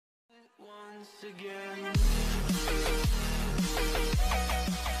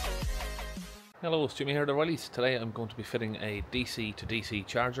Hello, it's Jimmy here at O'Reilly's. Today I'm going to be fitting a DC to DC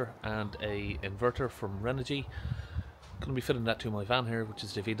charger and a inverter from Renogy. Going to be fitting that to my van here, which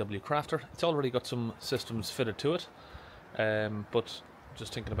is the VW Crafter. It's already got some systems fitted to it, but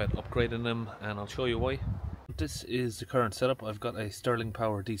just thinking about upgrading them, and I'll show you why. This is the current setup. I've got a Sterling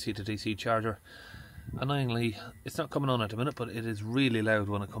Power DC to DC charger. Annoyingly, it's not coming on at the minute, but it is really loud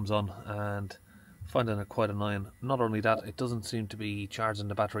when it comes on, and finding it quite annoying. Not only that, it doesn't seem to be charging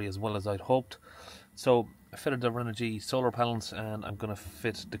the battery as well as I'd hoped. So I fitted the Renogy solar panels, and I'm going to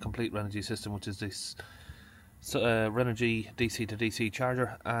fit the complete Renogy system, which is this Renogy DC to DC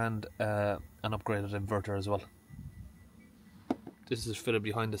charger and an upgraded inverter as well. This is fitted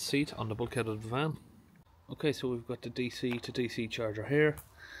behind the seat on the bulkhead of the van. Okay, so we've got the DC to DC charger here,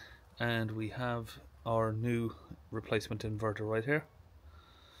 and we have our new replacement inverter right here.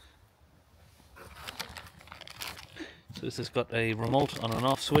 So this has got a remote on and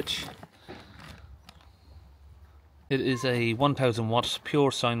off switch. It is a 1000 watt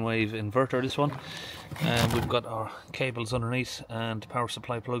pure sine wave inverter, this one, and we've got our cables underneath and power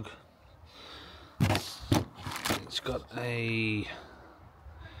supply plug. It's got a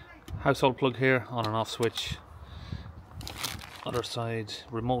household plug here, on and off switch. Other side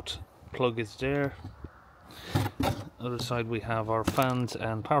remote plug is there. Other side we have our fans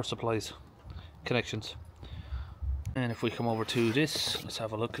and power supplies connections. And if we come over to this, let's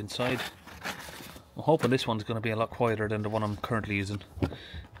have a look inside. I'm hoping this one's going to be a lot quieter than the one I'm currently using,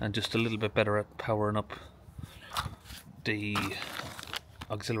 and just a little bit better at powering up the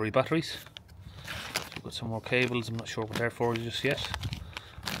auxiliary batteries. We've got some more cables, I'm not sure what they're for just yet.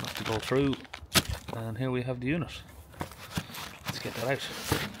 I'll have to go through, and here we have the unit. Let's get that out.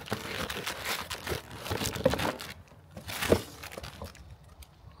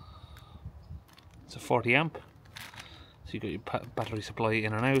 It's a 40 amp. So you've got your battery supply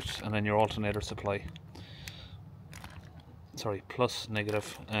in and out, and then your alternator supply. Sorry, plus,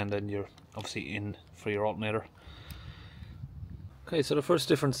 negative, and then you're obviously in for your alternator. Okay, so the first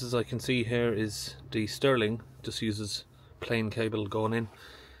differences I can see here is the Sterling just uses plain cable going in.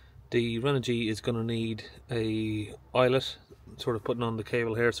 The Renogy is going to need a eyelet sort of putting on the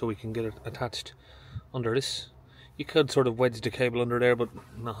cable here so we can get it attached under this. You could sort of wedge the cable under there, but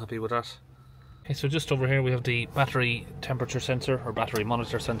I'm not happy with that. Okay, so just over here we have the battery temperature sensor or battery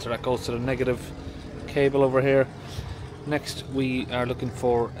monitor sensor that goes to the negative cable over here. Next we are looking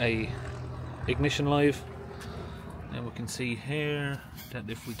for a ignition live, and we can see here that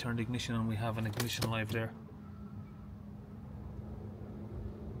if we turn the ignition on, we have an ignition live there.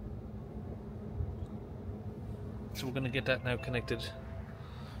 So we're going to get that now connected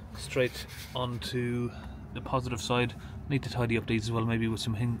straight onto the positive side. Need to tidy up these as well, maybe with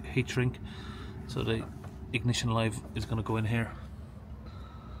some heat shrink. So the ignition live is going to go in here.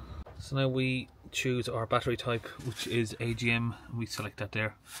 So now we choose our battery type, which is AGM, and we select that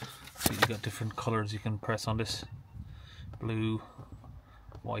there. So you've got different colours you can press on this. Blue,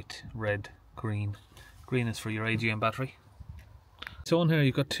 white, red, green. Green is for your AGM battery. So on here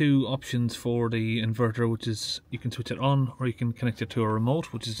you've got two options for the inverter, which is you can switch it on or you can connect it to a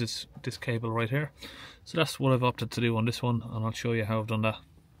remote, which is this cable right here. So that's what I've opted to do on this one, and I'll show you how I've done that.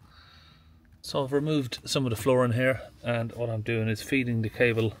 So I've removed some of the flooring here, and what I'm doing is feeding the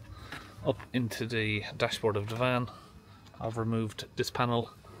cable up into the dashboard of the van. I've removed this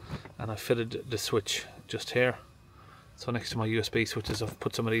panel and I fitted the switch just here. So next to my USB switches I've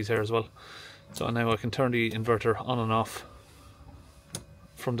put some of these here as well. So now I can turn the inverter on and off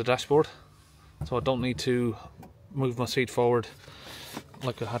from the dashboard. So I don't need to move my seat forward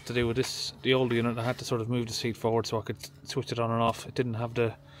like I had to do with this, the old unit. I had to sort of move the seat forward so I could switch it on and off. It didn't have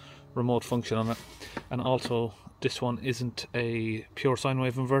the remote function on it, and also this one isn't a pure sine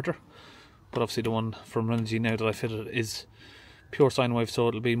wave inverter, but obviously the one from Renogy now that I fitted is pure sine wave, so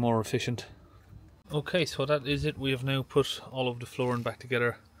it'll be more efficient. Okay, so that is it. We have now put all of the flooring back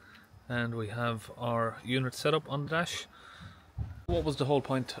together, and we have our unit set up on the dash. What was the whole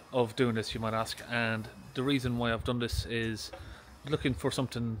point of doing this, you might ask? And the reason why I've done this is looking for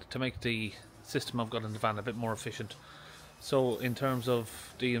something to make the system I've got in the van a bit more efficient. So in terms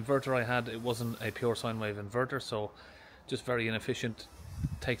of the inverter I had, it wasn't a pure sine wave inverter, so just very inefficient,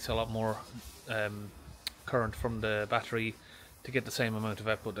 takes a lot more current from the battery to get the same amount of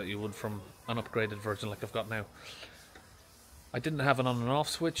output that you would from an upgraded version like I've got now. I didn't have an on and off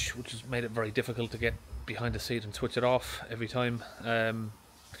switch, which has made it very difficult to get behind the seat and switch it off every time.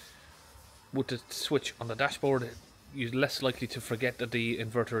 With the switch on the dashboard, you're less likely to forget that the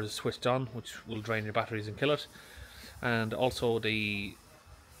inverter is switched on, which will drain your batteries and kill it. And also the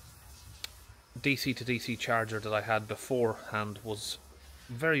DC to DC charger that I had beforehand was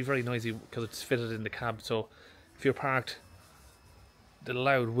very, very noisy because it's fitted in the cab. So if you're parked, the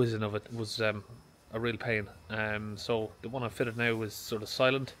loud whizzing of it was a real pain. So the one I fitted now is sort of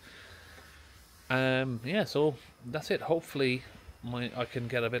silent. Yeah, so that's it. Hopefully I can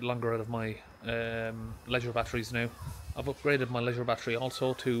get a bit longer out of my leisure batteries now. I've upgraded my leisure battery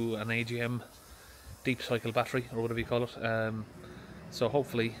also to an AGM deep cycle battery, or whatever you call it. So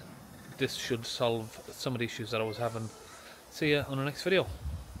hopefully this should solve some of the issues that I was having. See ya on the next video.